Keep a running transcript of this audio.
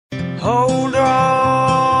Hold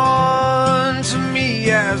on to me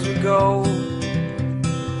as we go,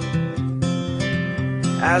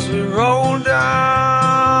 as we roll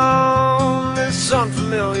down this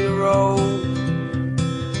unfamiliar road.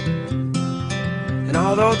 And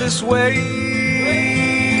although this wave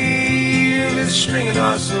is stringing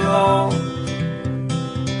us along,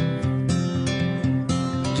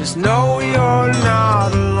 just know you're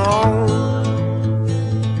not alone,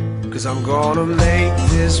 'cause I'm gonna make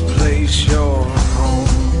this place your home.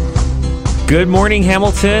 Good morning,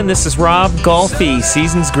 Hamilton. This is Rob Golfi.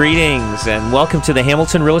 Season's greetings, and welcome to the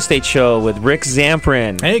Hamilton Real Estate Show with Rick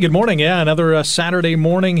Zamperin. Hey, good morning. Yeah, another Saturday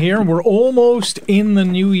morning here. We're almost in the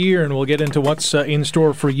new year, and we'll get into what's in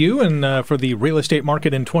store for you and for the real estate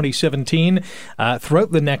market in 2017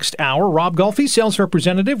 throughout the next hour. Rob Golfi, sales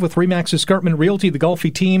representative with RE/MAX Escarpment Realty. The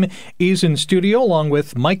Golfi team is in studio, along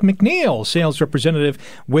with Mike McNeil, sales representative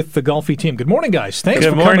with the Golfi team. Good morning, guys. Thanks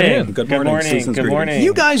for coming in. Good morning. Good morning.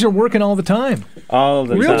 You guys are working all the time. All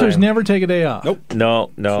the Realtors time. never take a day off. No.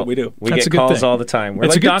 That's what we do. We That's get a good calls thing. all the time. We're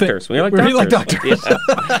It's like a good doctors. thing. We're like We're doctors. like doctors.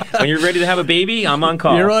 Yeah. When you're ready to have a baby, I'm on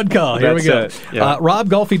call. You're on call. Here we That's go. it. Yeah.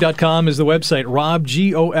 RobGolfi.com is the website.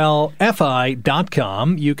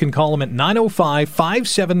 RobGolfi.com. You can call him at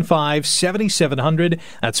 905-575-7700.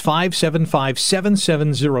 That's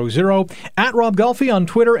 575-7700. At Rob Golfi on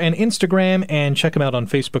Twitter and Instagram, and check him out on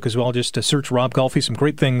Facebook as well. Just to search Rob Golfi. Some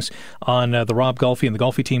great things on the Rob Golfi and the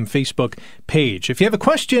Golfi team Facebook page. If you have a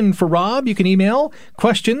question for Rob, you can email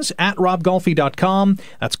questions@robgolfi.com.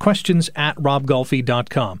 That's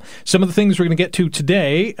questions@robgolfi.com. Some of the things we're going to get to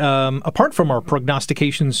today, apart from our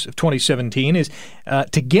prognostications of 2017, is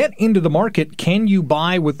to get into the market, can you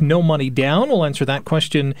buy with no money down? We'll answer that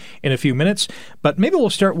question in a few minutes. But maybe we'll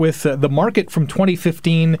start with the market from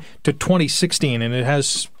 2015 to 2016, and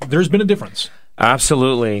there's been a difference.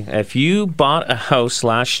 Absolutely. If you bought a house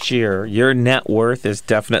last year, your net worth is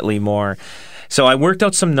definitely more. So I worked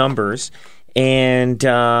out some numbers, and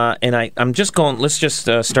I'm just going. Let's just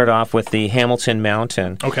start off with the Hamilton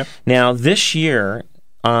Mountain. Okay. Now this year,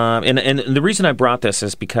 and the reason I brought this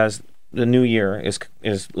is because the new year is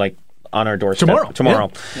like on our doorstep tomorrow.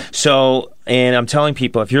 Yeah. So, and I'm telling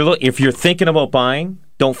people, if you're thinking about buying,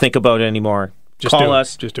 don't think about it anymore. Call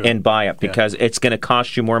us and buy it, because it's going to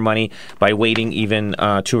cost you more money by waiting even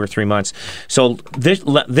 2 or 3 months. So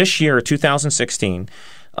this year, 2016.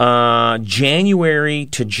 January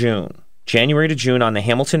to June on the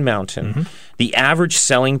Hamilton Mountain, the average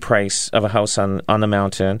selling price of a house on the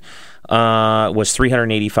mountain was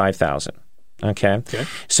 $385,000. Okay.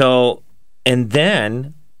 So, and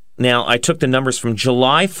then now I took the numbers from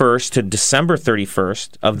July 1st to December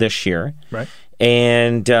 31st of this year, right?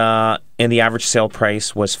 And the average sale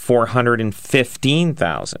price was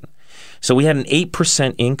 $415,000. So we had an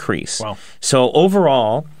 8% increase. Wow. So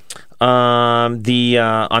overall, on the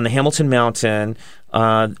Hamilton Mountain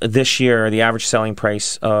this year, the average selling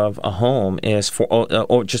price of a home is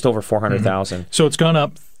just over $400,000. So it's gone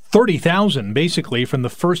up $30,000 basically from the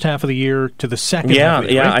first half of the year to the second half of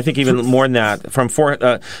the year. Yeah, right? I think even more than that.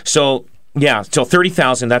 So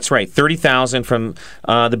 $30,000. That's right, $30,000 from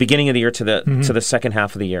the beginning of the year to the second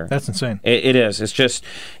half of the year. That's insane. It is. It's just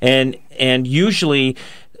and usually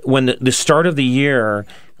when the start of the year,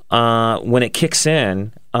 when it kicks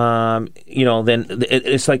in, then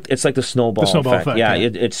it's like the snowball effect. Yeah,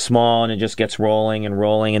 it's small and it just gets rolling,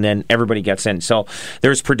 and then everybody gets in. So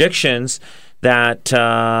there's predictions that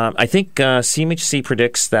I think CMHC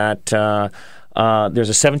predicts that there's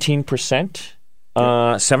a 17%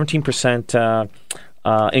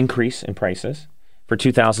 increase in prices for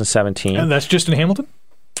 2017. And that's just in Hamilton?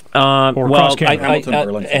 Hamilton,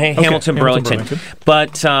 Burlington.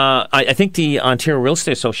 But I think the Ontario Real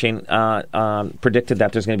Estate Association predicted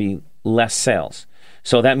that there's going to be less sales.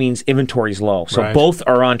 So that means inventory is low. So both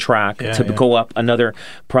are on track to go up another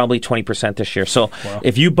probably 20% this year. So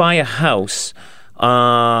if you buy a house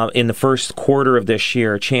in the first quarter of this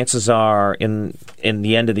year, chances are in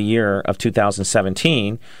the end of the year of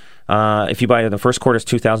 2017, if you buy it in the first quarter of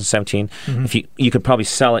 2017, if you could probably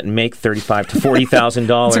sell it and make $35,000 to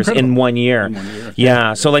 $40,000 in 1 year.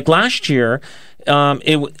 Yeah. So like last year,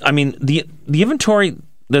 the inventory,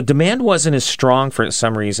 the demand wasn't as strong for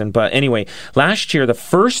some reason. But anyway, last year, the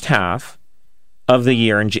first half of the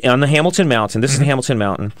year on the Hamilton Mountain, this is the Hamilton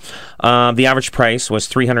Mountain, the average price was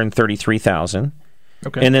 $333,000.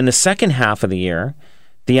 Okay. And then the second half of the year,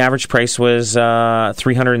 the average price was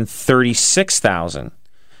 $336,000.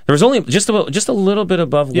 There was only just a little bit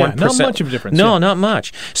above 1%. Not much of a difference. No, not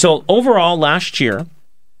much. So overall, last year,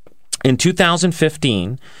 in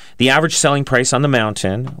 2015, the average selling price on the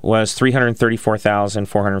mountain was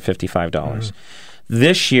 $334,455.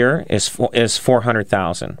 This year is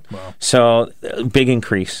 $400,000. Wow. So big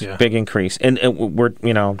increase, big increase, and we're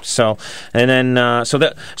so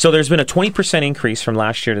there's been a 20% increase from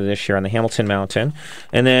last year to this year on the Hamilton Mountain,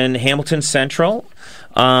 and then Hamilton Central.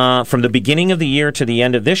 From the beginning of the year to the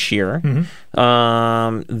end of this year,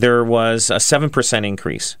 there was a 7%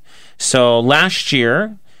 increase. So last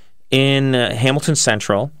year in Hamilton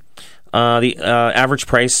Central, the average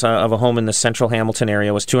price of a home in the central Hamilton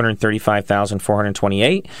area was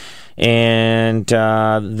 $235,428, and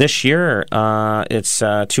this year it's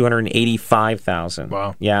 $285,000.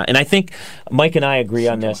 Wow! Yeah, and I think Mike and I agree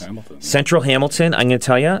on this. Central Hamilton, I'm going to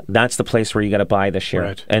tell you, that's the place where you got to buy this year.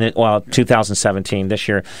 Right. And 2017 this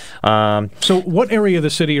year. So, what area of the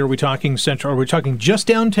city are we talking? Central? Are we talking just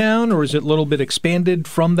downtown, or is it a little bit expanded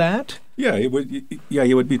from that? Yeah, you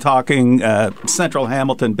would be talking. Central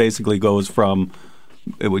Hamilton basically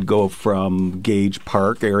would go from Gage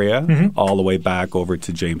Park area all the way back over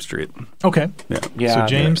to James Street. Okay. Yeah. So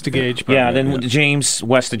James to Gage Park. Yeah, then James,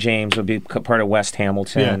 west of James would be part of West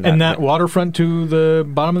Hamilton. Yeah. And that waterfront to the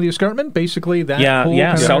bottom of the escarpment, basically that whole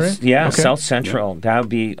kind of area? South Central. That would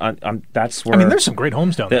be that's where. I mean, there's some great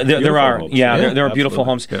homes down there. There are. Homes. There are beautiful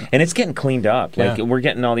homes, and it's getting cleaned up. Like Yeah. we're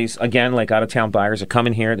getting all these again, like out of town buyers are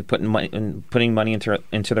coming here, they're putting money into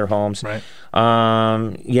their homes. Right.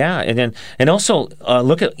 And also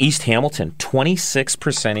look at East Hamilton,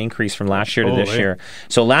 26% increase from last year to this year.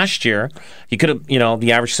 So last year, you could have,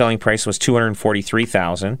 the average selling price was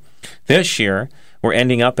 $243,000. This year, we're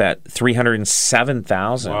ending up at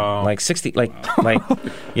 $307,000. Wow. Like 60, like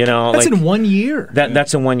That's in 1 year.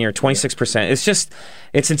 That's in 1 year, 26%. It's just,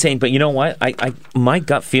 it's insane. But you know what? My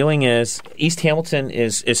gut feeling is East Hamilton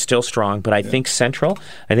is still strong, but I think Central.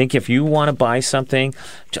 I think if you want to buy something,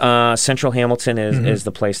 Central Hamilton is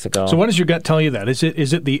the place to go. So what does your gut tell you that? Is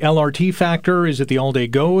it the LRT factor? Is it the all-day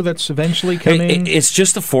go that's eventually coming? It's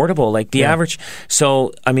just affordable. Like the average.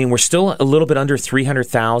 So I mean, we're still a little bit under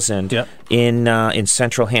 $300,000 in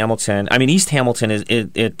Central Hamilton. I mean, East Hamilton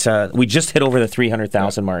we just hit over the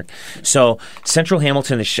 $300,000 mark. So Central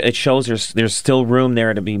Hamilton, it shows there's still room there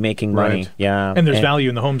to be making money. Right. Yeah, and there's value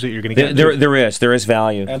in the homes that you're going to get. There is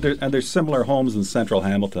value. And there's similar homes in Central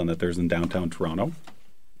Hamilton that there's in downtown Toronto.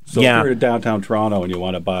 So if you're in downtown Toronto and you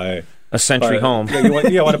want to buy a Century home, you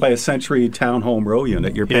want to buy a Century townhome row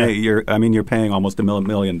unit, you're paying almost $1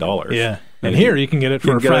 million. Yeah. And here you can get it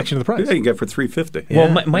for a fraction of the price. Yeah, you can get it for $350,000.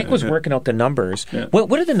 Yeah. Well, Mike was working out the numbers. Yeah.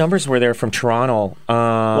 What are the numbers were there from Toronto?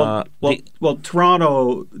 Well,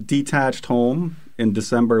 Toronto detached home in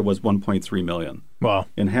December was $1.3 million. Wow.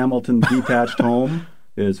 In Hamilton, detached home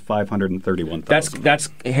is $531,000. That's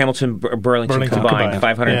Hamilton Burlington combined.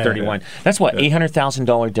 531. That's what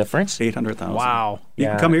 $800,000 difference. $800,000. Wow. You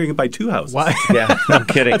can come here. You can buy two houses. Wow. Yeah, no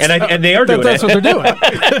kidding. And they are doing that's it. That's what they're doing.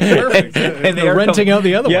 Perfect. And they're renting out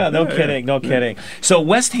the other one. Yeah, no kidding. So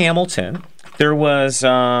West Hamilton, there was a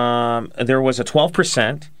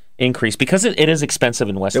 12% increase because it is expensive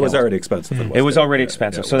in West Hamilton. It was already expensive in West It was already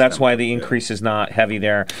expensive, so that's why the increase is not heavy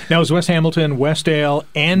there. Now, is West Hamilton, Westdale,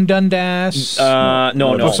 and Dundas? No.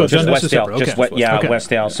 So just Dundas Westdale. is separate. Okay.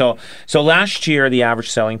 Westdale. So last year, the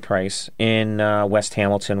average selling price in West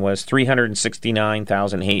Hamilton was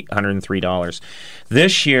 $369,803.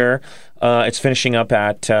 This year, it's finishing up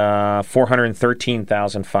at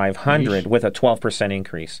 $413,500 with a 12%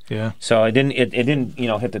 increase. Yeah. So it didn't hit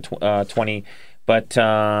the 20. But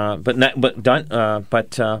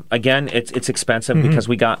again, it's expensive because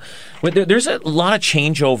there's a lot of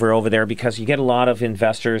changeover over there because you get a lot of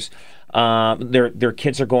investors. Their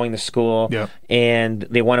kids are going to school and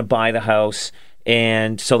they want to buy the house.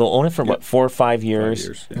 And so they'll own it for 4 or 5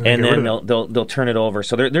 years, and then they'll turn it over.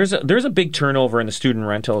 So there's a big turnover in the student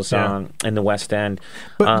rentals in the West End.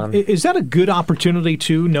 But is that a good opportunity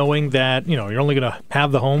too, knowing that you're only going to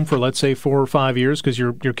have the home for, let's say, 4 or 5 years because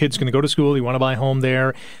your kid's going to go to school, you want to buy a home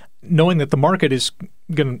there, knowing that the market is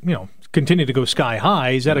going to continue to go sky high?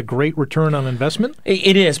 Is that a great return on investment?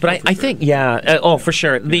 It is, but I think for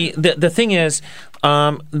sure. The thing is,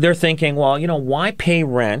 they're thinking, well, why pay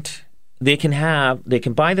rent? They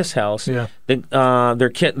can buy this house. Yeah.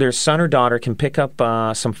 Their son or daughter can pick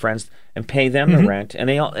up some friends and pay them the rent,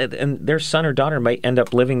 and their son or daughter might end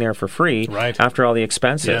up living there for free after all the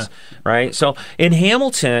expenses. Yeah. Right. So in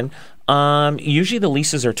Hamilton, usually the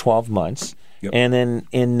leases are 12 months, and then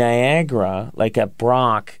in Niagara, like at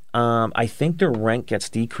Brock, I think their rent gets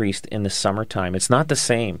decreased in the summertime. It's not the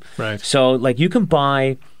same. Right. So like you can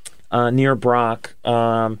buy near Brock.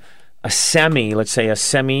 A semi for like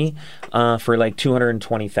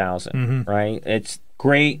 $220,000, right? It's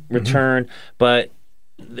great return, but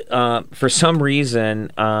for some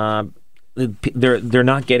reason, they're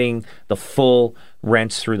not getting the full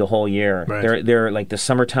rents through the whole year. Right. They're like the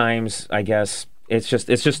summer times, I guess. It's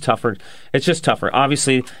just tougher. It's just tougher.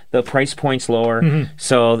 Obviously, the price point's lower,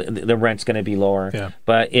 so the rent's going to be lower. Yeah.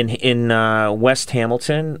 But in West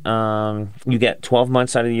Hamilton, you get 12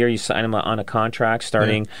 months out of the year. You sign them on a contract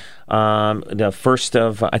starting the first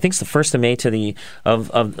of I think it's the 1st of May to the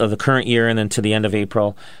of the current year, and then to the end of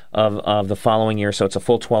April of the following year. So it's a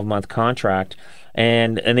full 12-month contract,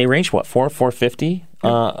 and they range $450.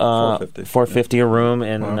 $450 a room,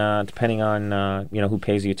 and depending on who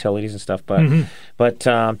pays the utilities and stuff. But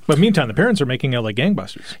meantime, the parents are making out like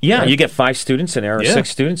gangbusters. Yeah, right? You get 5 students in there or 6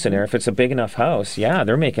 students in there. If it's a big enough house,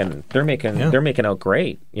 they're making out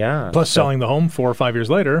great. Yeah. Plus selling the home 4 or 5 years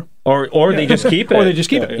later. Or they just keep it. Or they just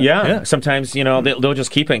keep it. Yeah. Sometimes they'll just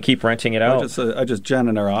keep it and keep renting it out. Jen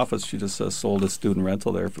in our office, she just sold a student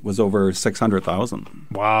rental there. It was over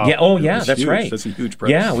 $600,000. Wow. Yeah. Oh yeah, that's huge. right. That's a huge price.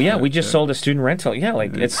 Yeah. We just sold a student rental. Yeah.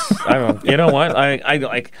 Like it's. I don't know. You know what? I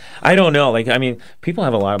don't know. Like, I mean, people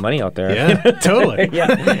have a lot of money out there. Yeah, totally.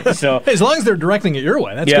 Yeah. So as long as they're directing it your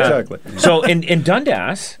way, that's good. Exactly. So in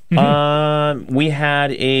Dundas, we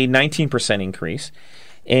had a 19% increase,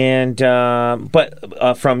 and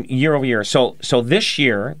but from year over year. So this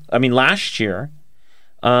year, last year,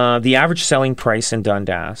 the average selling price in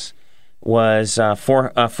Dundas was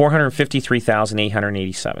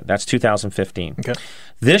 $453,887. That's 2015. Okay.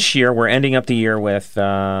 This year, we're ending up the year with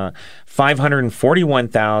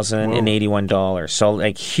 $541,081. So,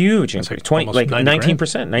 like, huge increase,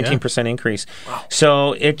 19% increase. Wow.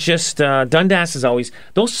 So it just Dundas is always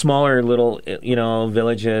those smaller little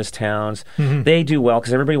villages, towns. They do well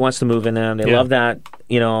because everybody wants to move in them. They love that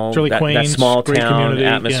really that small town community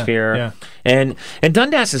atmosphere. Yeah. And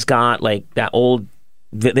Dundas has got like that old.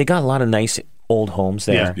 They got a lot of nice old homes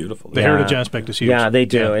there. Yeah, it's beautiful. The heritage aspect is huge. Yeah, they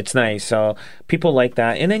do. Yeah. It's nice. So people like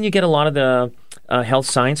that. And then you get a lot of the health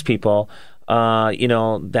science people,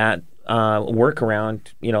 that work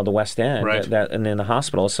around, the West End, right. and in the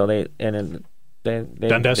hospital. So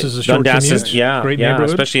Dundas is a short commute. Great neighborhood.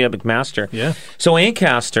 Especially at McMaster. Yeah. So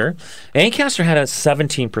Ancaster had a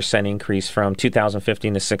 17% increase from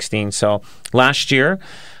 2015 to 16. So last year,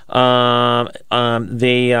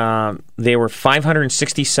 they were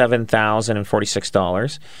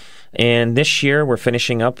 $567,046, and this year we're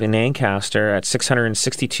finishing up in Ancaster at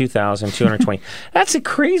 $662,220. That's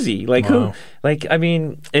crazy. Like wow.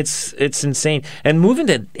 It's insane. And moving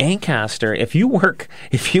to Ancaster, if you work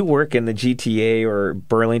in the GTA or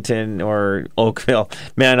Burlington or Oakville,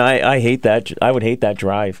 man, I hate that. I would hate that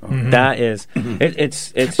drive. That is,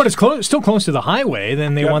 it's. But it's still close to the highway.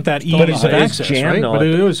 Then they want that ease of access, jammed, right? But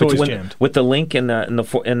it is always jammed with the link in the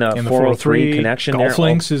 403 connection. Golf there,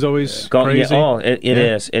 links is always crazy. It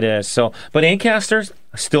is. So, but Ancaster's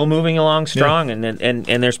still moving along strong,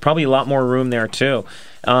 and there's probably a lot more room there too.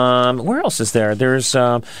 Where else is there? There's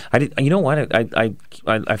I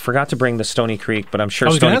forgot to bring the Stony Creek, but I'm sure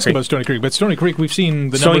I was going to ask Creek, about Stony Creek, but Stony Creek we've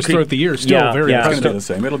seen the numbers throughout the year still very It's impressive. going to be the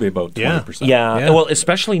same. It'll be about 20%. Yeah. Well,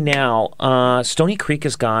 especially now, Stony Creek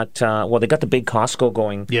has got they got the big Costco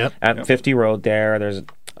going at 50 Road there. There's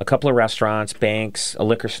a couple of restaurants, banks, a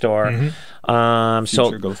liquor store.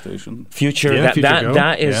 Future Go Station.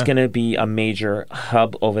 That is going to be a major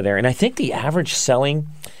hub over there. And I think the average selling,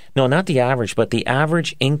 no, not the average, but the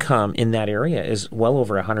average income in that area is well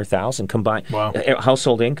over $100,000 combined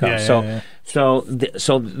household income. So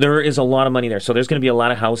there is a lot of money there. So there's going to be a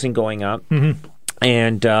lot of housing going up. And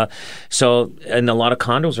and a lot of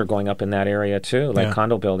condos are going up in that area too, like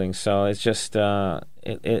condo buildings. So it's just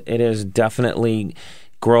it is definitely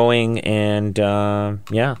growing, and I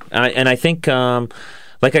think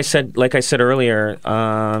like I said earlier,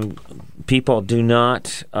 people do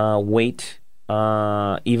not wait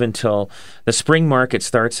even till the spring market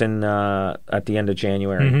starts at the end of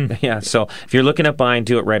January. So if you're looking at buying,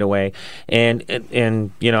 do it right away. And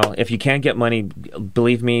if you can't get money,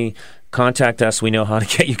 believe me, contact us. We know how to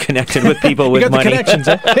get you connected with people with money.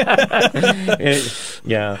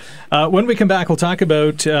 When we come back, we'll talk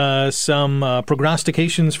about some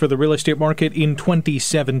prognostications for the real estate market in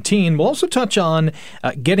 2017. We'll also touch on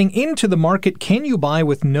getting into the market. Can you buy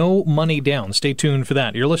with no money down? Stay tuned for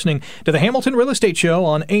that. You're listening to the Hamilton Real Estate Show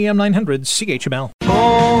on AM 900 CHML.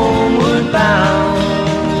 Homeward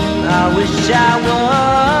bound, I wish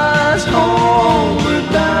I was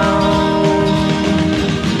homeward bound.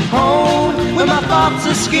 Home, where my thoughts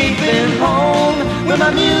escaping. Home, where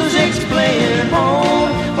my music's playing.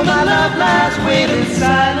 Home, where my love lies waiting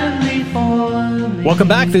silently for me. Welcome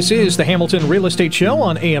back. This is the Hamilton Real Estate Show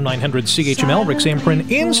on AM 900 CHML. Rick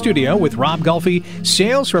Zamperin in studio with Rob Golfi,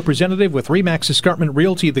 sales representative with Remax Escarpment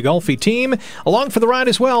Realty, the Golfi team. Along for the ride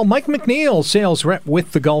as well, Mike McNeil, sales rep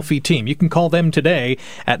with the Golfi team. You can call them today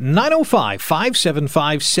at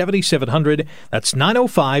 905-575-7700. That's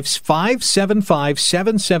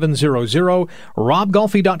 905-575-7700.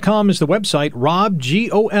 RobGolfi.com is the website.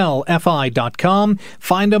 RobGolfi.com.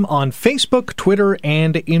 Find them on Facebook, Twitter,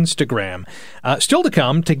 and Instagram. Still to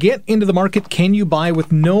come, to get into the market, can you buy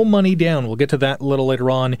with no money down? We'll get to that a little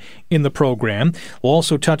later on in the program. We'll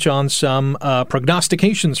also touch on some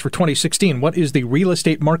prognostications for 2016. What is the real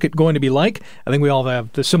estate market going to be like? I think we all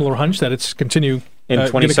have the similar hunch that it's going to continue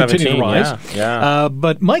to rise. Yeah.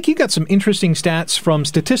 But Mike, you got some interesting stats from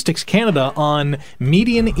Statistics Canada on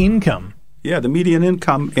median income. Yeah, the median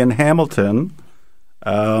income in Hamilton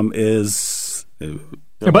is...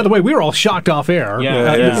 And by the way, we were all shocked off air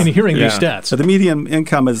in hearing these stats. So the median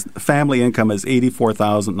income family income is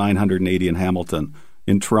 $84,980 in Hamilton.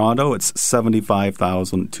 In Toronto, it's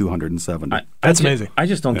 $75,270. That's amazing. I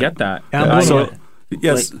just don't get that.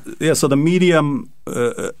 So the medium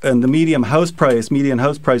and the median house price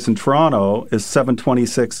in Toronto is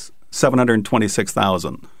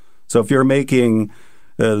 $726,000. So if you're making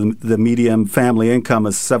the median family income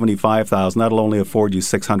is $75,000, that'll only afford you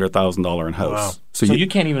 $600,000 in house. Wow. So you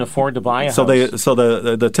can't even afford to buy a house. So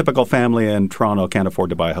the typical family in Toronto can't afford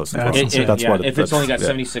to buy a house in Toronto. If it's only got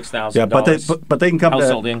 $76,000. Yeah, but they can come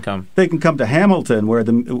household income. They can come to Hamilton where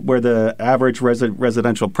the average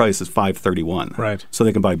residential price is $531. Right. So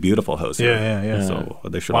they can buy beautiful houses. Yeah. So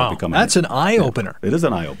they should all be coming. That's an eye opener. It is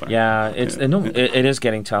an eye opener. Yeah, it is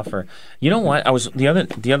getting tougher. You know what? I was the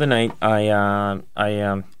other night.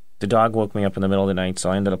 The dog woke me up in the middle of the night,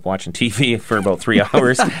 so I ended up watching TV for about 3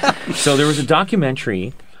 hours. So there was a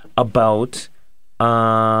documentary about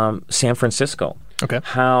San Francisco. Okay.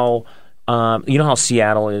 How you know how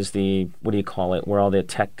Seattle is the, what do you call it, where all the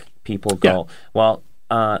tech people go? Yeah. Well,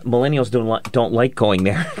 millennials don't like going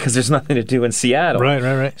there because there's nothing to do in Seattle.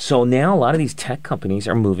 Right. So now a lot of these tech companies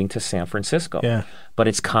are moving to San Francisco. Yeah. But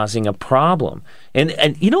it's causing a problem.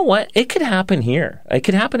 And you know what? It could happen here. It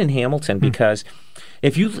could happen in Hamilton because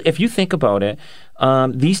if you think about it,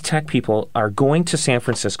 these tech people are going to San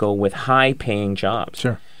Francisco with high-paying jobs.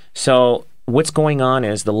 Sure. So what's going on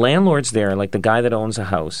is the landlord's there, like the guy that owns a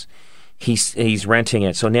house, he's renting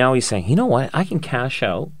it. So now he's saying, you know what? I can cash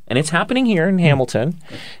out, and it's happening here in Hamilton.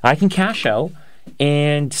 I can cash out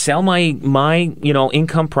and sell my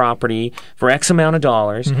income property for X amount of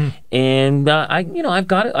dollars, and I've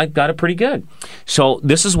got it pretty good. So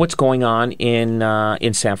this is what's going on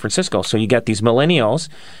in San Francisco. So you get these millennials,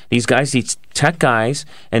 these guys, these tech guys,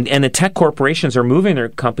 and the tech corporations are moving their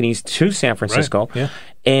companies to San Francisco,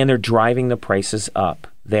 and they're driving the prices up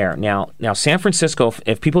there. Now San Francisco,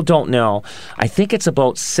 if people don't know, I think it's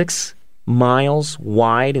about 6 miles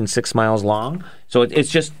wide and 6 miles long. So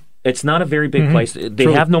it's not a very big place.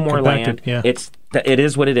 They have no more land. Yeah. It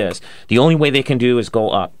is what it is. The only way they can do is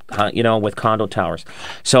go up, with condo towers.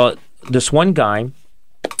 So this one guy,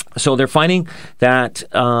 so they're finding that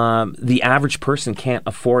the average person can't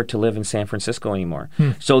afford to live in San Francisco anymore.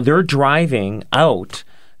 So they're driving out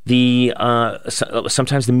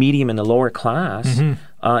sometimes the medium and the lower class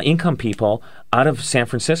income people out of San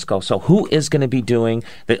Francisco. So who is going to be doing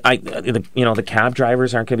the cab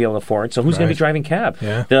drivers aren't going to be able to afford. So who's going to be driving cab?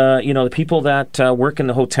 Yeah. The people that work in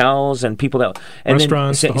the hotels and people that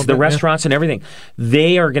restaurants, the restaurants and everything,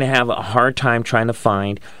 they are going to have a hard time trying to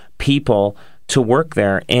find people to work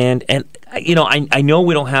there. And I know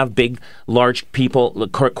we don't have big, large people,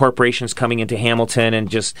 corporations coming into Hamilton and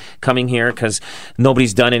just coming here because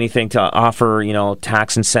nobody's done anything to offer,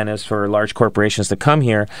 tax incentives for large corporations to come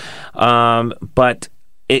here. But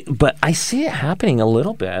I see it happening a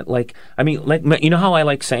little bit. You know how I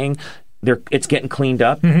like saying it's getting cleaned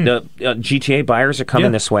up. The GTA buyers are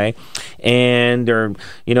coming this way, and they're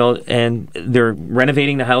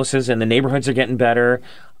renovating the houses, and the neighborhoods are getting better.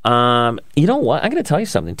 You know what? I'm going to tell you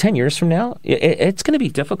something. 10 years from now, it's going to be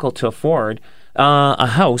difficult to afford a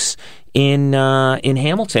house in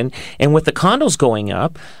Hamilton, and with the condos going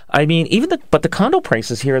up, I mean, but the condo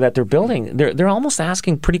prices here that they're building, they're almost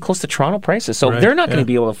asking pretty close to Toronto prices, so they're not going to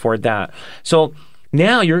be able to afford that. So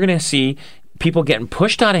now you're going to see people getting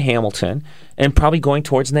pushed out of Hamilton and probably going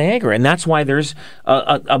towards Niagara, and that's why there's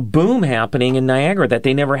a boom happening in Niagara that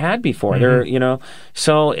they never had before.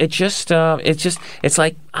 So it's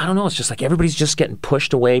like, I don't know. It's just like everybody's just getting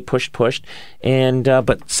pushed away, pushed, and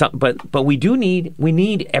but we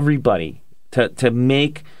need everybody to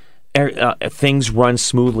make things run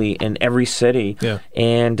smoothly in every city. Yeah.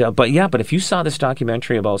 And but if you saw this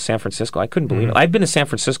documentary about San Francisco, I couldn't believe it. I've been to San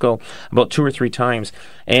Francisco about 2 or 3 times,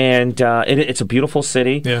 and it's a beautiful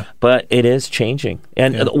city. Yeah. But it is changing.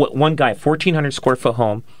 And one guy, 1,400 square foot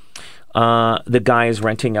home, the guy is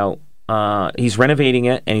renting out. He's renovating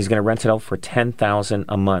it, and he's going to rent it out for $10,000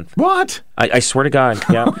 a month. What? I swear to God,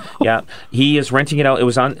 yeah. He is renting it out. It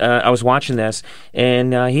was on. I was watching this,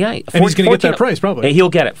 and and he's going to get that price probably. He'll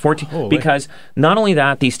get it 14 because not only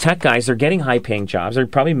that, these tech guys are getting high-paying jobs. They're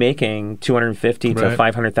probably making $250,000 to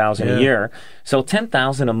 $500,000 a year. So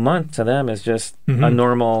 $10,000 a month to them is just a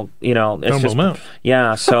normal, it's normal just amount.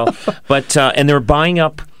 Yeah. So, but and they're buying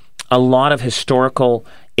up a lot of historical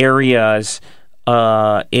areas.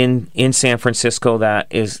 In San Francisco, that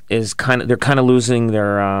is they're kind of losing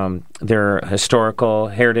their historical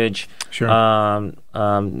heritage, sure.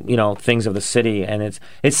 Things of the city, and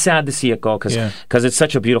it's sad to see it go because it's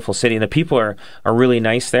such a beautiful city, and the people are really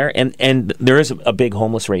nice there, and there is a big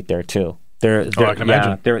homeless rate there too. I can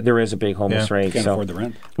imagine. There is a big homeless rate. Can't afford the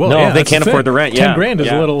rent. Well, no, they can't afford the rent. Yeah, $10,000 is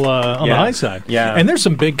a little on the high side. Yeah, and there's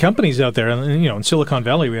some big companies out there. And in Silicon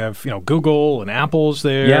Valley, we have Google and Apple's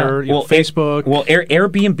there. Yeah, Facebook.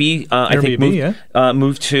 Airbnb. I think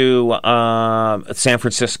moved to San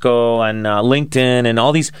Francisco, and LinkedIn, and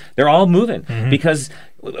all these. They're all moving because.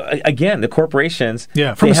 Again, the corporations,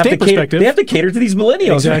 from a state perspective, they have to cater to these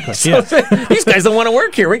millennials. Exactly. Right? So these guys don't want to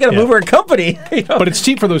work here. We got to move our company. But it's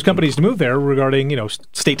cheap for those companies to move there regarding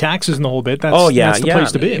state taxes and the whole bit. That's the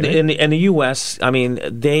place to be. Right? In the U.S., I mean,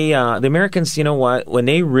 the Americans, you know what? When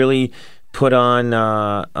they really put on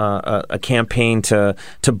a campaign to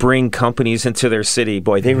bring companies into their city,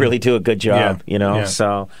 boy, they really do a good job.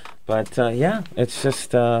 So. But it's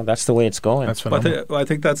just that's the way it's going. That's phenomenal. I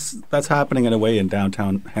think that's happening in a way in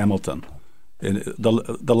downtown Hamilton. In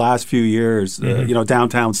the last few years,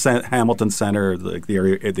 downtown Hamilton Center,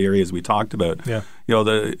 the areas we talked about. Yeah.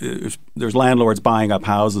 There's landlords buying up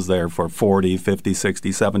houses there for $40,000, $50,000,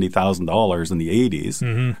 $60,000, $70,000 in the 80s,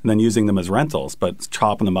 and then using them as rentals, but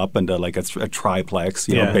chopping them up into like a triplex,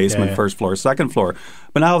 basement, first floor, second floor.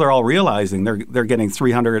 But now they're all realizing they're getting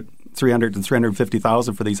 $300,000 to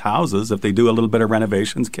 $350,000 for these houses if they do a little bit of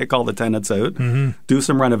renovations, kick all the tenants out, do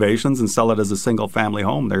some renovations, and sell it as a single family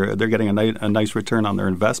home. They're getting a nice return on their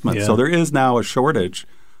investment. Yeah. So there is now a shortage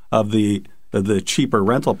of the cheaper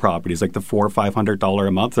rental properties, like the $400 or $500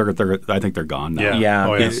 a month. I think they're gone now.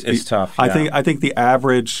 Yeah. It's tough. I think the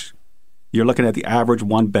average. You're looking at the average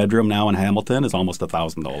one bedroom now in Hamilton is almost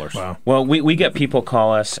 $1,000. Wow. Well, we get people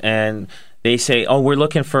call us and they say, "Oh, we're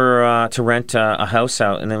looking for to rent a house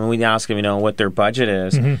out," and then when we ask them, what their budget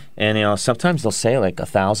is, and sometimes they'll say like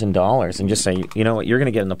 $1,000 and just say, "You know what, you're going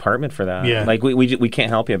to get an apartment for that." Yeah. Like we can't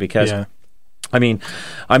help you because. Yeah. I mean,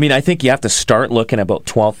 I think you have to start looking at about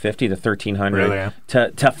 $1,250 to $1,300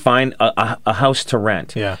 to find a house to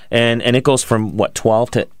rent. Yeah, and it goes from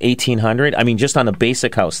 $1,200 to $1,800. I mean, just on a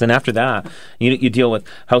basic house. Then after that, you deal with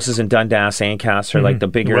houses in Dundas, Ancaster, like the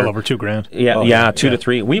bigger, well over $2,000. Yeah, 2 to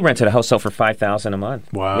 3. We rented a house out for $5,000 a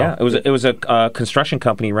month. Wow. Yeah, it was a construction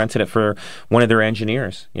company rented it for one of their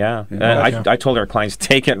engineers. Yeah, I told our clients,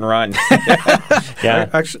 take it and run. Yeah,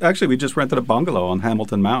 actually, we just rented a bungalow on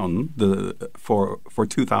Hamilton Mountain. For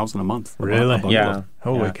 $2,000 a month. Really? Yeah.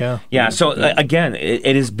 Holy cow. Yeah. So again,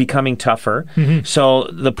 it is becoming tougher. So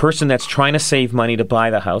the person that's trying to save money to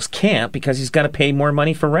buy the house can't because he's got to pay more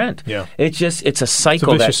money for rent. Yeah. It's a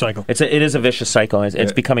cycle. It's a vicious cycle. It is a vicious cycle.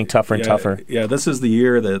 It's becoming tougher and tougher. Yeah. This is the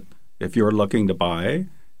year that if you're looking to buy,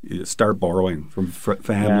 you start borrowing from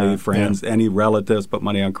family, friends, any relatives. Put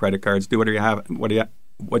money on credit cards. Do what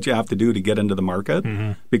you have to do to get into the market,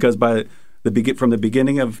 because from the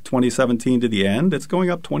beginning of 2017 to the end, it's going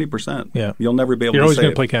up 20%. Yeah. You'll never be able You're to always save.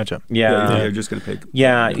 going to play catch up. Yeah. You're just going to pay.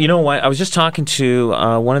 Yeah. You know what? I was just talking to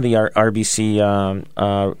one of the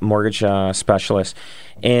RBC mortgage specialists,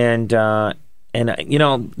 and you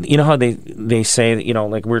know how they say that,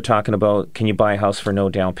 like we're talking about, can you buy a house for no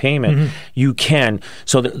down payment? You can.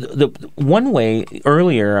 So the one way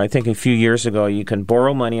earlier, I think a few years ago, you can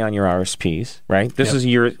borrow money on your RSPs, right? This is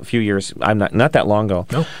a few years. I'm not that long ago.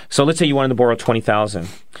 No. So let's say you wanted to borrow $20,000.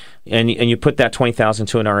 And you put that $20,000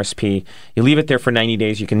 to an RSP. You leave it there for 90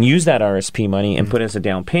 days. You can use that RSP money and put it as a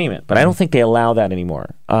down payment. But I don't think they allow that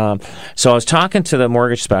anymore. So I was talking to the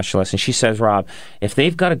mortgage specialist, and she says, Rob, if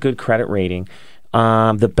they've got a good credit rating,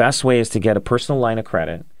 the best way is to get a personal line of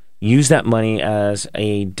credit, use that money as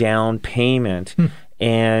a down payment,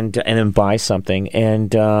 and then buy something,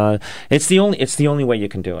 and it's the only way you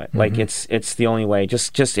can do it. Mm-hmm. Like it's the only way.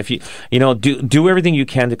 Just if you know do everything you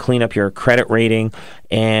can to clean up your credit rating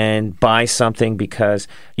and buy something, because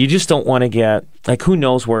you just don't want to get, like, who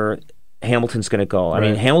knows where Hamilton's going to go. I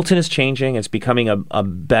mean, Hamilton is changing. It's becoming a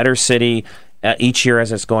better city each year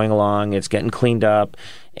as it's going along. It's getting cleaned up.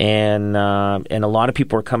 And a lot of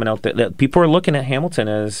people are coming out. People are looking at Hamilton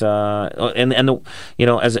as as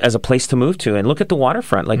a place to move to. And look at the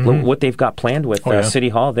waterfront, like what they've got planned with City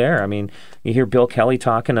Hall there. I mean, you hear Bill Kelly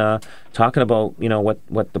talking about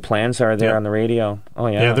what the plans are there on the radio. Oh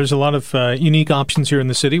yeah, yeah. There's a lot of unique options here in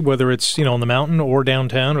the city, whether it's on the mountain or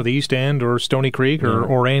downtown or the East End or Stony Creek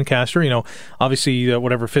or Ancaster. Obviously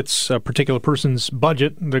whatever fits a particular person's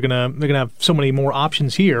budget, they're gonna have so many more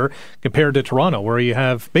options here compared to Toronto, where you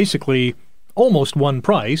have basically almost one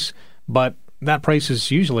price, but that price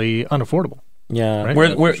is usually unaffordable. Yeah,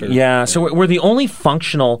 right? So we're the only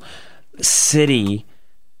functional city,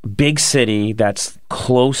 big city that's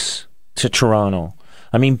close to Toronto.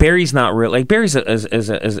 I mean, Barrie's not real. Like, Barrie's is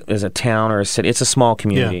a town or a city. It's a small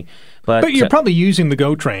community, but you're probably using the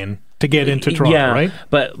GO train to get into Toronto, right?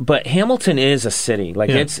 But Hamilton is a city.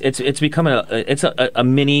 Like it's becoming a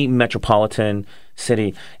mini metropolitan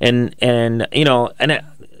city, and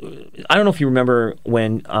I don't know if you remember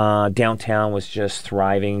when downtown was just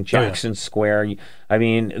thriving. Jackson Square. I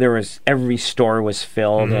mean, every store was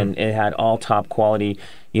filled, and it had all top quality,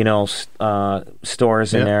 stores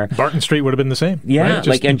in there. Barton Street would have been the same. Yeah, right?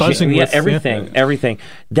 Just buzzing with everything.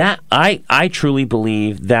 That I truly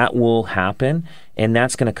believe that will happen, and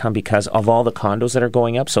that's going to come because of all the condos that are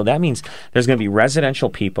going up. So that means there's going to be residential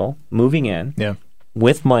people moving in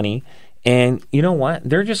with money. And you know what?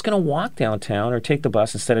 They're just going to walk downtown or take the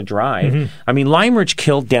bus instead of drive. Mm-hmm. I mean, Lime Ridge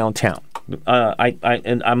killed downtown.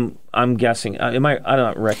 I'm guessing. I don't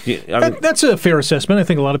know, Rick. That's a fair assessment. I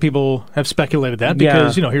think a lot of people have speculated that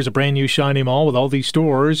because here's a brand new shiny mall with all these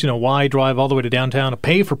stores. Why drive all the way to downtown to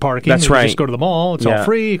pay for parking? That's right. Just go to the mall. It's all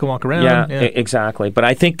free. You can walk around. Yeah, exactly. But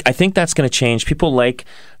I think that's going to change. People like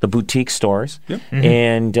the boutique stores,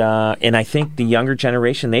 and I think the younger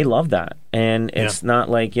generation, they love that. And it's not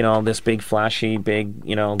like this big flashy,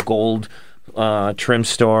 gold trim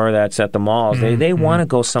store that's at the malls. They want to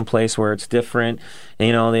go someplace where it's different.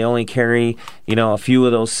 They only carry a few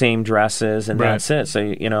of those same dresses, and that's it.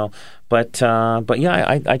 So but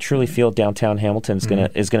I truly feel downtown Hamilton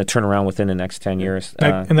is gonna turn around within the next 10 years.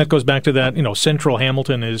 And that goes back to that. Central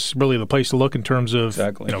Hamilton is really the place to look in terms of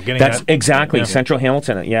getting that. Exactly Central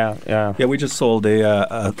Hamilton. Yeah. We just sold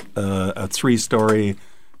a 3-story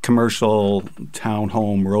commercial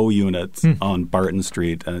townhome row unit on Barton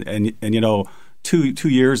Street, and 2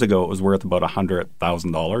 years ago it was worth about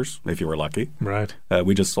 $100,000 if you were lucky. Right.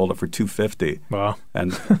 We just sold it for $250,000. Wow.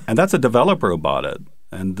 And that's a developer who bought it,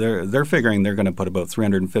 and they're figuring they're going to put about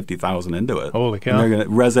 $350,000 into it. Holy cow! And they're going to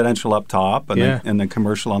residential up top, and then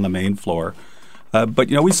commercial on the main floor. But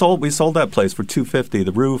we sold that place for $250,000.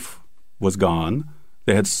 The roof was gone.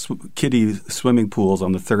 They had kiddie swimming pools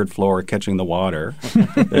on the 3rd floor catching the water.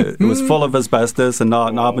 It was full of asbestos and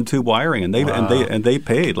knob and tube wiring, and they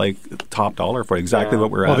paid like top dollar for exactly what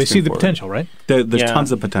we're asking for. Well, they see the potential, right? There's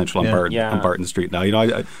tons of potential on Barton Street now.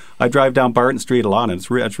 I drive down Barton Street a lot, and it's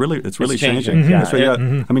really changing.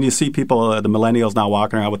 Mm-hmm. I mean, you see people, the millennials now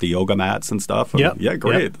walking around with the yoga mats and stuff. Yeah,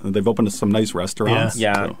 great. Yep. They've opened some nice restaurants.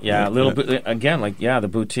 A little bit again, like the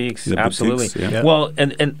boutiques. The absolutely. Boutiques, yeah. Well,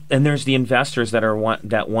 and there's the investors that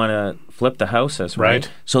want to flip the houses, right?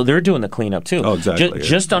 So they're doing the cleanup too. Oh, exactly.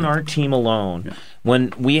 Just on our team alone,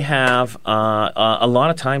 when we have a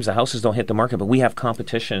lot of times the houses don't hit the market, but we have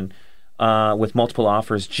competition. With multiple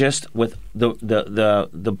offers, just with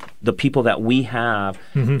the people that we have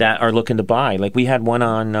that are looking to buy. Like we had one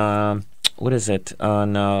on on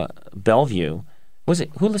Bellevue. Was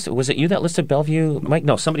it who listed? Was it you that listed Bellevue, Mike?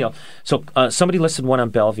 No, somebody else. So somebody listed one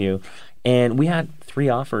on Bellevue, and we had 3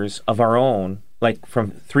 offers of our own, like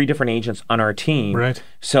from 3 different agents on our team. Right.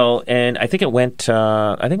 So, and I think it went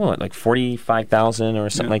like $45,000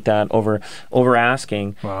 or something like that over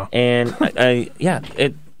asking. Wow. And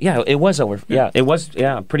it was over. Yeah, it was.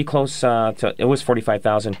 Yeah, pretty close to. It was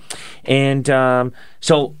 45,000, and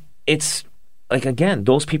so it's like again,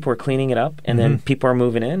 those people are cleaning it up, and then people are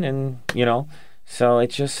moving in, and so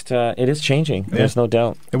it's just it is changing. There's no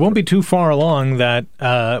doubt. It won't be too far along that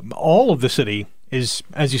all of the city is,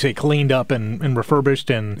 as you say, cleaned up and refurbished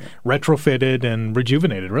and retrofitted and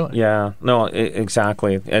rejuvenated, really. Yeah, no,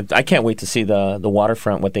 exactly. I can't wait to see the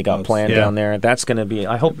waterfront, what they got planned down there. That's going to be,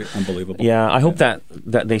 I hope, unbelievable. Yeah, I hope that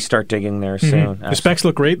they start digging there soon. The specs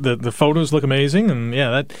look great. The photos look amazing. And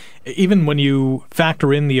that even when you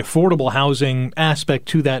factor in the affordable housing aspect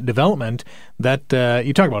to that development, that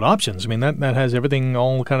you talk about options. I mean, that has everything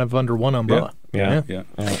all kind of under one umbrella. Yeah.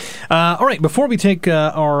 All right, before we take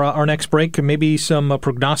our next break, maybe some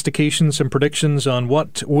prognostications, some predictions on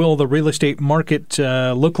what will the real estate market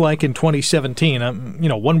look like in 2017.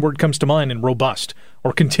 One word comes to mind, and robust,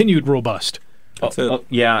 or continued robust.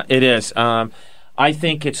 Yeah, it is. I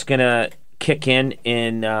think it's going to kick in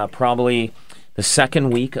probably the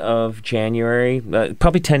second week of January,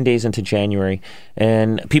 probably 10 days into January,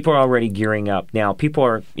 and people are already gearing up. Now, people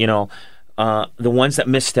are, the ones that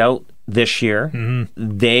missed out this year,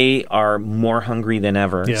 they are more hungry than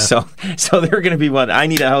ever. Yeah. So they're going to be one. I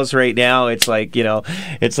need a house right now. It's like,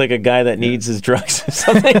 it's like a guy that needs his drugs or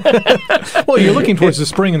something. Well, you're looking towards the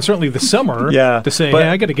spring and certainly the summer to say, hey,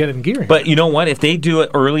 I got to get in gear. But you know what? If they do it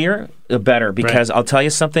earlier, the better, because I'll tell you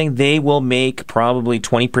something, they will make probably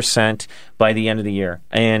 20% by the end of the year.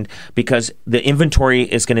 And because the inventory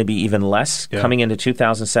is going to be even less coming into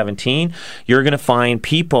 2017, you're going to find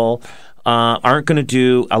people aren't going to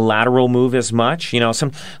do a lateral move as much.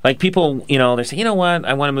 Some like people, they say, you know what,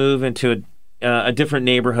 I want to move into a different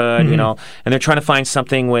neighborhood, and they're trying to find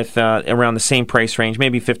something with around the same price range,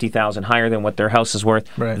 maybe $50,000 higher than what their house is worth.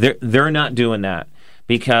 Right. They're not doing that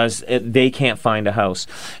because they can't find a house.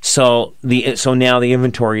 So now the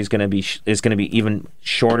inventory is going to be even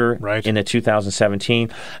shorter into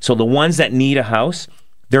 2017. So the ones that need a house,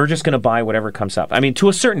 they're just going to buy whatever comes up. I mean, to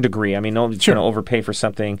a certain degree. I mean, nobody's going to overpay for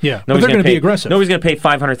something. Yeah, but they're going to be aggressive. Nobody's going to pay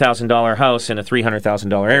 $500,000 house in a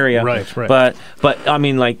 $300,000 area. Right. But I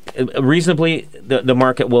mean, like reasonably, the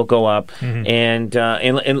market will go up. And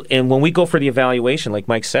when we go for the evaluation, like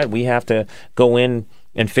Mike said, we have to go in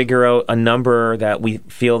and figure out a number that we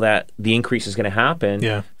feel that the increase is going to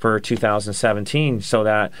happen for 2017 so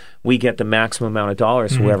that we get the maximum amount of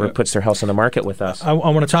dollars whoever puts their house on the market with us. I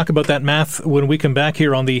want to talk about that math when we come back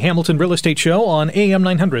here on the Hamilton Real Estate Show on AM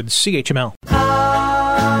 900 CHML.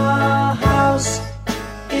 Our house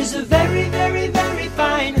is a very, very, very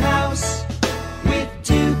fine house with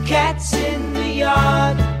 2 cats in the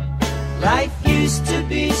yard. Life used to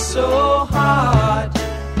be so hard.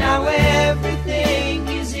 Now everything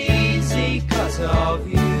is easy 'cause of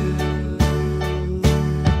you.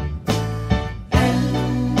 And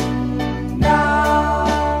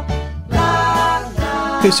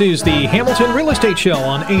This is the Hamilton Real Estate Show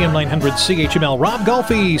on AM 900 CHML. Rob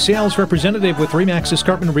Golfi, sales representative with Remax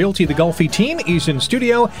Escarpment Realty, the Golfi team, is in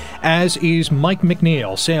studio, as is Mike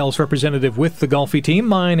McNeil, sales representative with the Golfi team.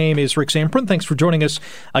 My name is Rick Zamperin. Thanks for joining us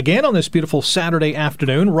again on this beautiful Saturday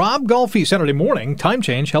afternoon. Rob Golfi, Saturday morning, time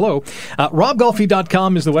change, hello.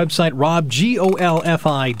 RobGolfi.com is the website,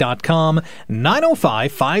 RobGolfi.com,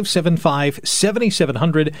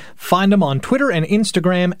 905-575-7700. Find him on Twitter and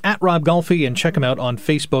Instagram at Rob Golfi, and check him out on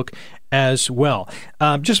Facebook as well.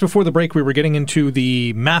 Just before the break, we were getting into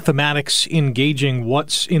the mathematics engaging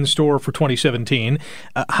what's in store for 2017.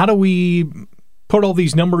 How do we put all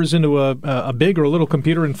these numbers into a big or a little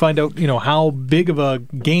computer and find out, how big of a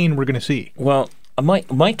gain we're going to see? Well,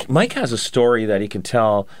 Mike has a story that he can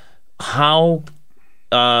tell how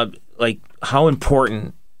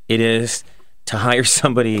important it is to hire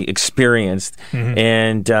somebody experienced.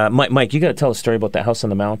 And Mike, you got to tell a story about that house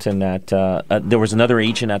on the mountain that there was another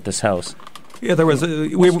agent at this house. Yeah, there was.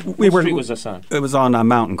 What street was this on? It was on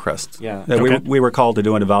Mountain Crest. Yeah. We were called to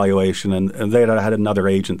do an evaluation, and they had another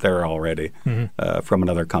agent there already from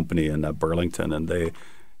another company in Burlington, and they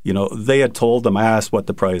had told them. I asked what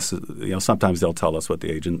the price. Sometimes they'll tell us what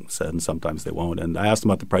the agent said, and sometimes they won't. And I asked them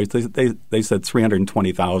what the price. They said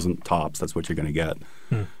 $320,000 tops. That's what you're going to get.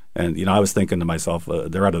 And I was thinking to myself,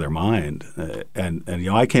 they're out of their mind. And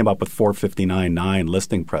I came up with $459,900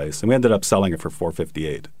 listing price, and we ended up selling it for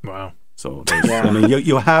 $458,000. Wow. So I mean,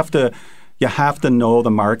 you have to know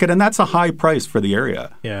the market, and that's a high price for the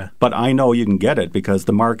area. Yeah. But I know you can get it because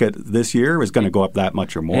the market this year is going to go up that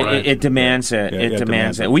much or more. It demands it. It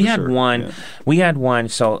demands it. We had one. Yeah. We had one.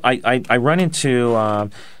 So I run into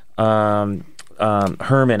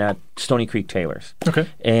Herman at Stony Creek Tailors. Okay.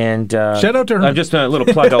 And shout out to Herman. Just a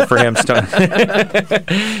little plug out for him.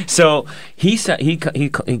 So he said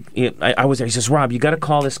I was there. He says, Rob, you got to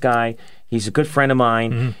call this guy. He's a good friend of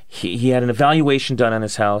mine. He had an evaluation done on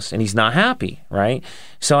his house, and he's not happy, right?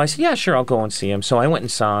 So I said, yeah, sure, I'll go and see him. So I went and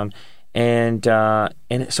saw him, And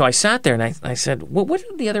so I sat there and I said, well, what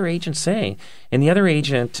did the other agent say? And the other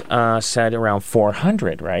agent said around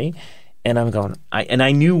 400, right? And I'm going,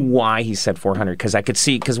 I knew why he said 400 because I could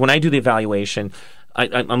see, because when I do the evaluation,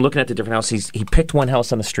 I'm looking at the different houses. He picked one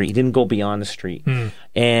house on the street. He didn't go beyond the street.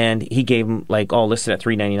 And he gave him like, listed at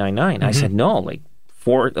 $399.9. I said, no, like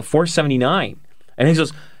 $479. And he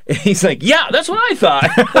goes, he's like, yeah, that's what I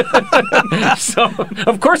thought. So,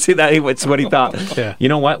 of course, that's what he thought. Yeah. You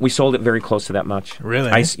know what? We sold it very close to that much.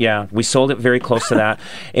 Really? Yeah, we sold it very close to that.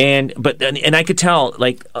 And I could tell,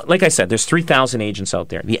 like I said, there's 3,000 agents out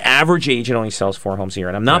there. The average agent only sells 4 homes a year.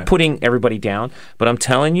 And I'm not putting everybody down, but I'm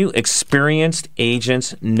telling you, experienced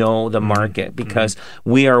agents know the market because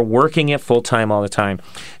we are working it full-time all the time.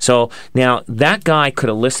 So now that guy could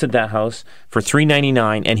have listed that house for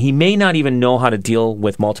 $399, and he may not even know how to deal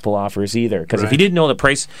with multiple offers either. Because if he didn't know the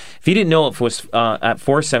price, if he didn't know if it was at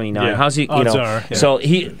 $479, how's he? Odds are, So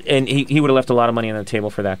he would have left a lot of money on the table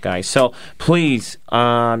for that guy. So please,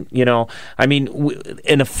 I mean,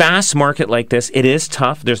 in a fast market like this, it is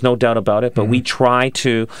tough. There's no doubt about it. But we try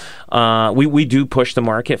to, we do push the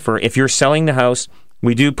market for if you're selling the house.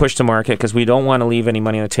 We do push the market because we don't want to leave any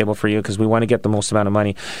money on the table for you because we want to get the most amount of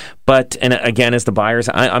money. But, and again, as the buyers,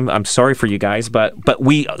 I'm sorry for you guys, but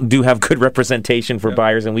we do have good representation for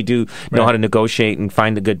buyers, and we do know how to negotiate and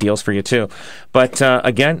find the good deals for you too. But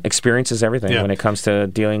again, experience is everything when it comes to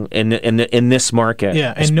dealing in this market.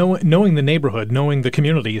 Yeah, and knowing the neighborhood, knowing the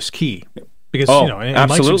community is key. Because in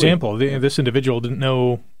Mike's example, this individual didn't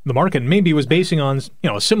know the market. Maybe was basing on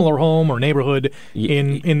a similar home or neighborhood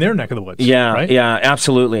in their neck of the woods. Yeah, right? Yeah,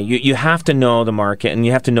 absolutely. You have to know the market and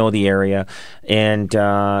you have to know the area, and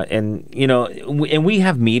we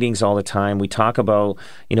have meetings all the time. We talk about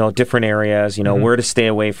different areas, where to stay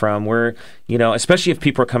away from, where especially if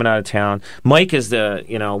people are coming out of town. Mike is the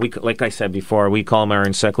we like I said before, we call him our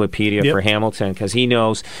encyclopedia for Hamilton because he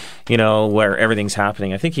knows where everything's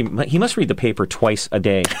happening. I think he must read the paper twice a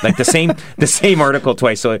day, like the same article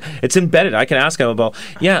twice. So it's embedded. I can ask him about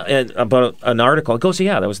an article. It goes,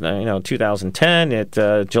 that was 2010 at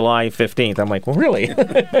July 15th. I'm like, well, really?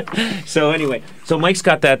 So anyway, Mike's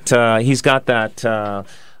got that. He's got that.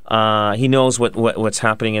 He knows what's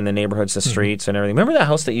happening in the neighborhoods, the streets, and everything. Remember that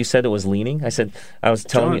house that you said it was leaning? I was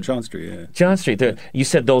telling you. John Street, yeah. John Street. You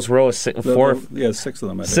said those rows, 6 of them. 6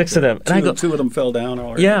 of them. And two of them fell down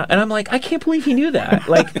already. Yeah, and I'm like, I can't believe he knew that.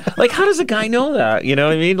 Like how does a guy know that? You know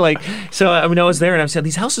what I mean? I was there, and I said,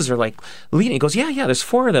 these houses are like leaning. He goes, yeah, there's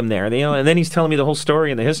 4 of them there. And then he's telling me the whole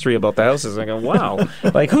story and the history about the houses. I go, wow.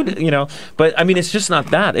 But I mean, it's just not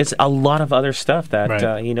that. It's a lot of other stuff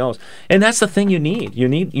that he knows. And that's the thing you need. You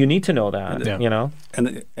need to know that,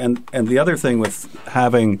 And the other thing with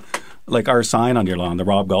having like our sign on your lawn, the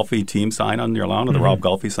Rob Golfi team sign on your lawn, or the Rob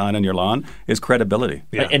Golfi sign on your lawn, is credibility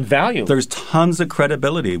and value. There's tons of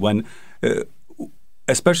credibility when,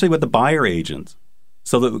 especially with the buyer agent.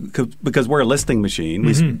 So because we're a listing machine,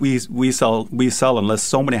 we sell and list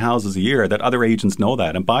so many houses a year that other agents know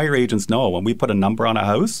that, and buyer agents know when we put a number on a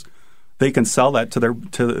house, they can sell that to their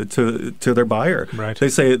buyer. Right. They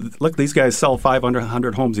say, look, these guys sell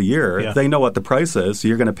 500 homes a year. Yeah. They know what the price is, so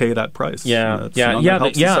you're going to pay that price.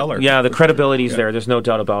 The credibility is there. There's no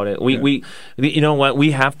doubt about it. We you know what?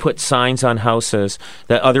 We have put signs on houses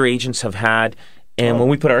that other agents have had. And when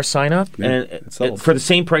we put our sign up, and for the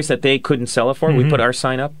same price that they couldn't sell it for, we put our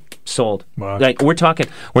sign up, sold. Wow. Like we're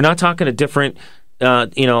not talking a different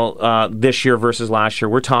this year versus last year.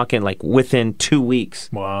 We're talking like within 2 weeks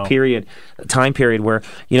time period where,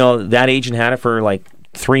 that agent had it for like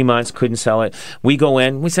 3 months, couldn't sell it. We go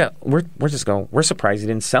in, we said, we're surprised he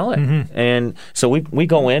didn't sell it. And so we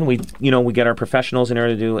go in, we get our professionals in there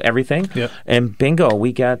to do everything. And bingo,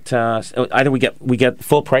 we get either we get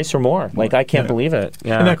full price or more. Like I can't believe it.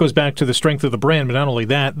 Yeah. And that goes back to the strength of the brand, but not only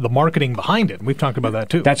that, the marketing behind it. We've talked about that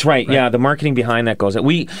too. That's right. Yeah, the marketing behind that goes.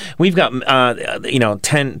 We've got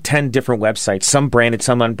 10 different websites, some branded,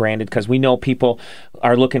 some unbranded, because we know people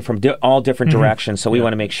are looking from all different directions. So we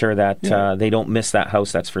want to make sure that they don't miss that house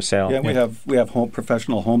that's for sale. Yeah, we have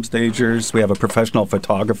professional home stagers. We have a professional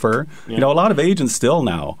photographer. A lot of agents still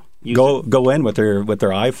now go in with their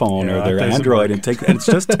iPhone or their Android and it's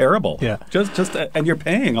just terrible. Just and you're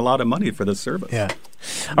paying a lot of money for this service. Yeah.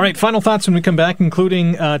 All right, final thoughts when we come back,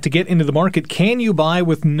 including to get into the market. Can you buy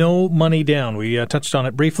with no money down? We touched on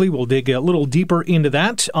it briefly. We'll dig a little deeper into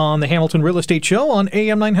that on the Hamilton Real Estate Show on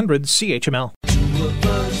AM 900 CHML. Two of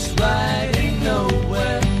us riding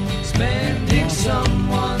nowhere, spending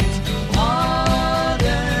someone's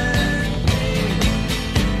hard-earned day.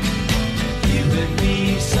 You and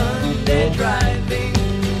me Sunday driving,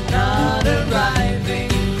 not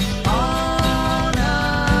arriving on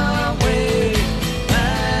our way.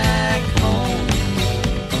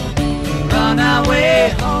 on our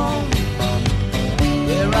way home.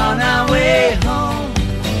 We're on our way home.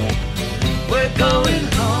 We're going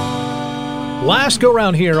home. Last go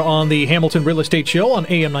round here on the Hamilton Real Estate Show on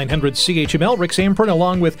AM 900 CHML. Rick Zamperin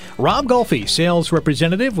along with Rob Golfi, sales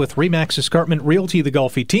representative with Remax Escarpment Realty, the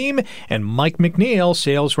Golfi team, and Mike McNeil,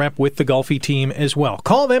 sales rep with the Golfi team as well.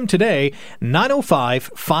 Call them today,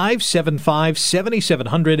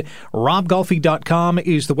 905-575-7700. RobGolfi.com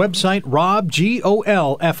is the website,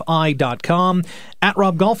 RobGolfi.com. At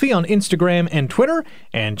Rob Golfi on Instagram and Twitter,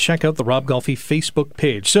 and check out the Rob Golfi Facebook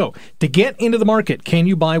page. So, to get into the market, can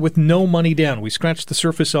you buy with no money down? We scratched the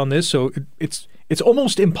surface on this, so it's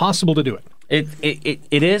almost impossible to do it. It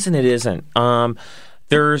is and it isn't.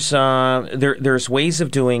 There's ways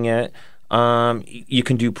of doing it. You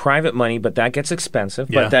can do private money, but that gets expensive.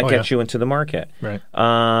 But that gets you into the market. Right.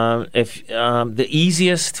 If the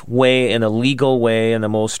easiest way and the legal way and the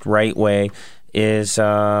most right way is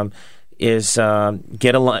get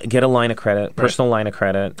a line of credit, personal line of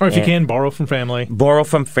credit, or if you can, borrow from family. Borrow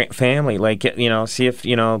from family, see if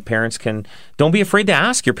parents can. Don't be afraid to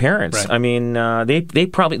ask your parents. Right. I mean, they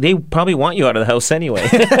probably want you out of the house anyway.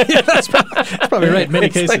 That's probably right. In many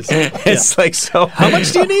cases, it's like so. How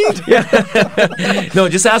much do you need? No,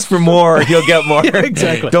 just ask for more. You'll get more.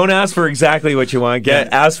 Exactly. Don't ask for exactly what you want.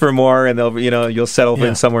 Ask for more, and you'll settle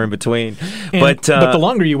in somewhere in between. But the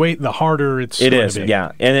longer you wait, the harder it is.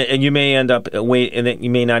 Yeah, and you may end up and then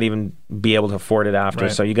you may not even be able to afford it after.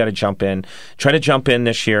 Right. So you got to jump in. Try to jump in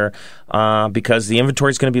this year because the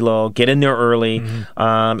inventory is going to be low. Get in there early.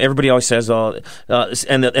 Mm-hmm. Everybody always says, and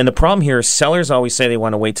the problem here is sellers always say they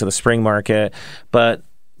want to wait till the spring market, but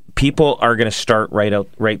people are going to start right out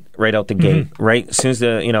the gate. Right as soon as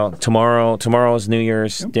tomorrow is New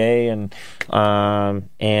Year's Day and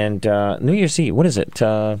New Year's Eve. What is it?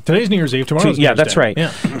 Today's New Year's Eve. Tomorrow's New Year's that's Day. right.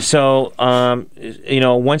 Yeah. So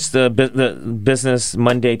once the business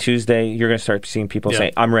Monday, Tuesday, you're going to start seeing people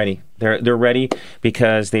say, "I'm ready." They're ready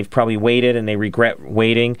because they've probably waited and they regret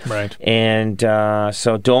waiting. Right. And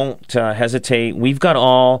so don't hesitate. We've got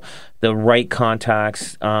all the right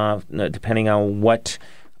contacts depending on what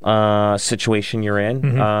situation you're in.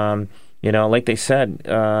 Mm-hmm. Like they said,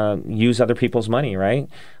 use other people's money, right?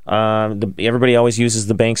 Everybody always uses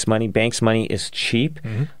the bank's money. Bank's money is cheap.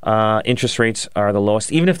 Mm-hmm. Interest rates are the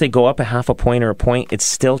lowest. Even if they go up a half a point or a point, it's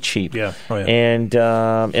still cheap. Yeah. Oh, yeah. And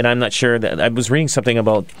I'm not sure that I was reading something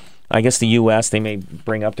about, I guess the U.S. they may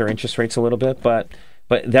bring up their interest rates a little bit, but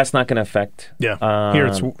that's not going to affect. Yeah, here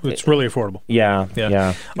it's really affordable. Yeah.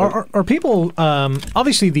 Are people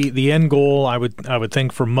obviously the end goal? I would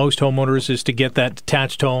think for most homeowners is to get that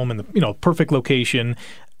detached home in the perfect location,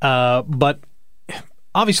 but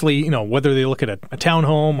obviously whether they look at a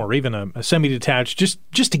townhome or even a semi-detached,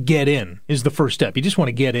 just to get in is the first step. You just want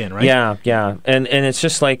to get in, right? Yeah, and it's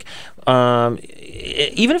just like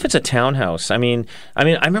even if it's a townhouse. I mean, I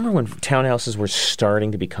remember when townhouses were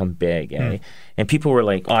starting to become big, and people were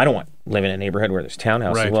like, "Oh, I don't want to live in a neighborhood where there's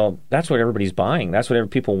townhouses." Right. Well, that's what everybody's buying. That's what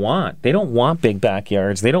people want. They don't want big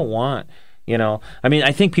backyards. They don't want.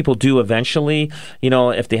 I think people do eventually.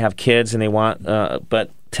 If they have kids and they want, but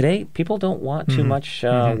today people don't want too much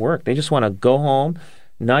work. They just want to go home.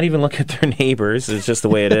 Not even look at their neighbors. It's just the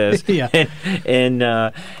way it is. Yeah.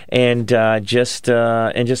 and just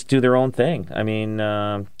do their own thing. I mean,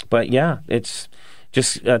 but yeah, it's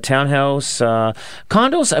just a townhouse,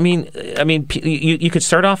 condos. I mean, you could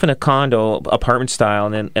start off in a condo, apartment style,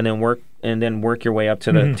 and then work your way up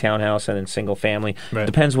to the townhouse and then single family. Right.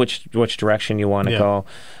 Depends which direction you want to go.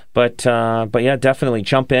 But yeah, definitely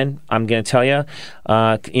jump in. I'm going to tell you,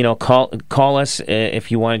 call us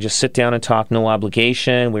if you want to just sit down and talk. No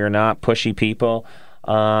obligation. We are not pushy people.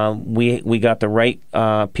 We got the right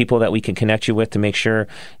people that we can connect you with to make sure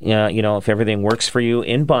if everything works for you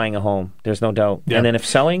in buying a home. There's no doubt. Yeah. And then if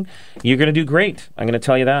selling, you're going to do great. I'm going to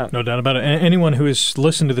tell you that. No doubt about it. Anyone who has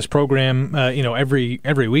listened to this program,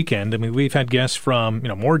 every weekend. I mean, we've had guests from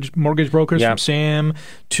mortgage brokers, from Sam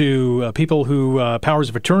to people who powers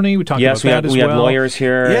of attorney. We talked about that as well. We had lawyers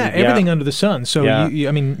here. Yeah, everything under the sun. So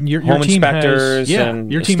your home team inspectors has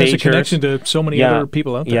and your team has a connection to so many other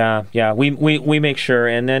people out there. Yeah. We make sure,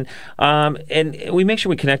 and then and we make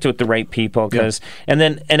sure we connect with the right people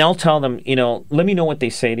and I'll tell them, let me know what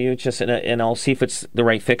they say to you, and I'll see if it's the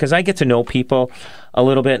right fit, because I get to know people. a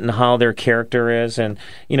little bit and how their character is, and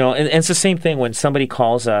it's the same thing when somebody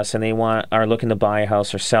calls us and they are looking to buy a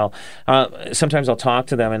house or sell. Sometimes I'll talk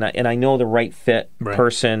to them, and I know the right fit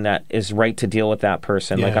person that is right to deal with that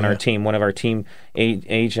person, on our team, one of our team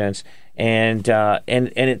agents. And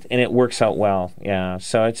it works out well, yeah.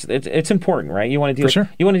 So it's important, right? You want to deal,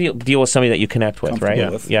 you want to deal with somebody that you connect with, right?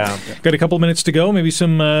 Yeah. Got a couple of minutes to go. Maybe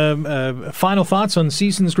some final thoughts on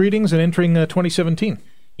season's greetings and entering 2017.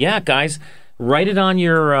 Yeah, guys, write it on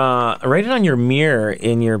your mirror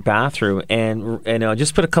in your bathroom, and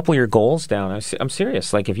just put a couple of your goals down. I'm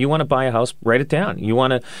serious. Like if you want to buy a house, write it down. You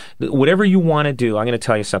want to whatever you want to do. I'm going to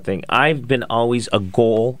tell you something. I've been always a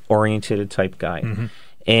goal-oriented type guy. Mm-hmm.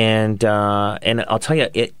 And I'll tell you,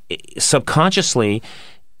 it subconsciously,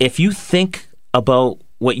 if you think about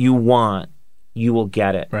what you want, you will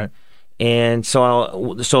get it. Right. And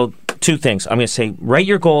so two things. I'm going to say, write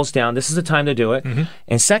your goals down. This is the time to do it. Mm-hmm.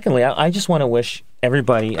 And secondly, I just want to wish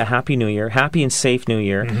everybody a happy New Year, happy and safe New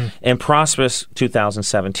Year, and prosperous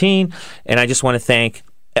 2017. And I just want to thank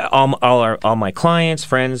all my clients,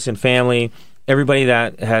 friends, and family. Everybody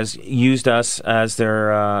that has used us as their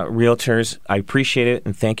realtors, I appreciate it,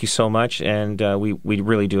 and thank you so much, and we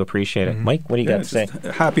really do appreciate it. Mike, what do you got to say?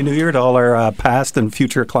 Happy New Year to all our past and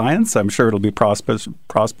future clients. I'm sure it'll be prosperous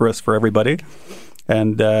for everybody.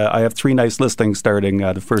 And I have 3 nice listings starting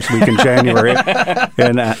the first week in January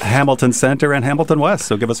in Hamilton Center and Hamilton West.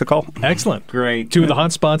 So give us a call. Excellent. Great. 2 of the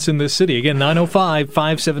hot spots in this city. Again,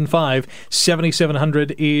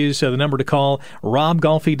 905-575-7700 is the number to call.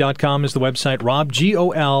 RobGolfi.com is the website.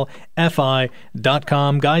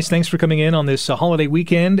 RobGolfi.com. Guys, thanks for coming in on this holiday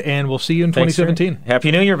weekend, and we'll see you in 2017.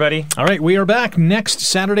 Happy New Year, buddy. All right, we are back next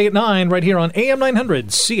Saturday at 9 right here on AM 900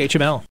 CHML.